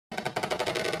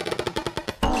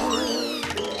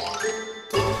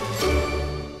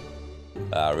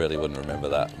I really wouldn't remember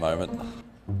that moment.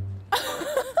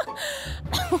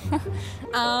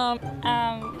 I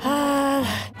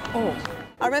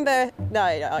remember, no,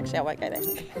 actually I won't go there.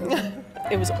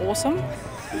 It was awesome.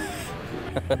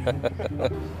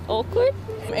 Awkward?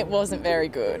 It wasn't very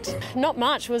good. Not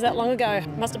much, was that long ago.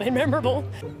 Must have been memorable.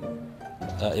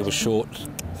 It was short.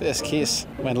 First kiss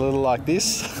went a little like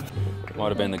this. Might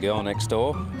have been the girl next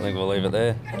door. I think we'll leave it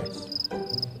there.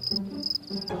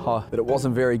 Oh, but it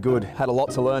wasn't very good. Had a lot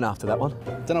to learn after that one.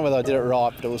 Don't know whether I did it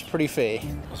right, but it was pretty fair.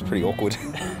 It was pretty awkward.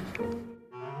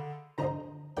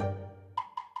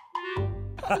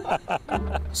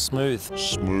 Smooth.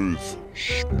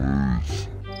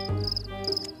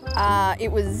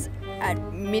 It was at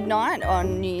midnight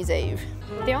on New Year's Eve.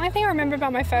 The only thing I remember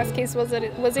about my first kiss was that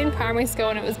it was in primary school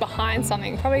and it was behind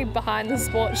something, probably behind the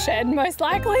sports shed, most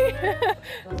likely. It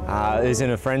was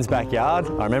in a friend's backyard.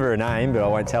 I remember her name, but I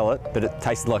won't tell it. But it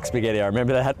tasted like spaghetti, I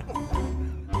remember that.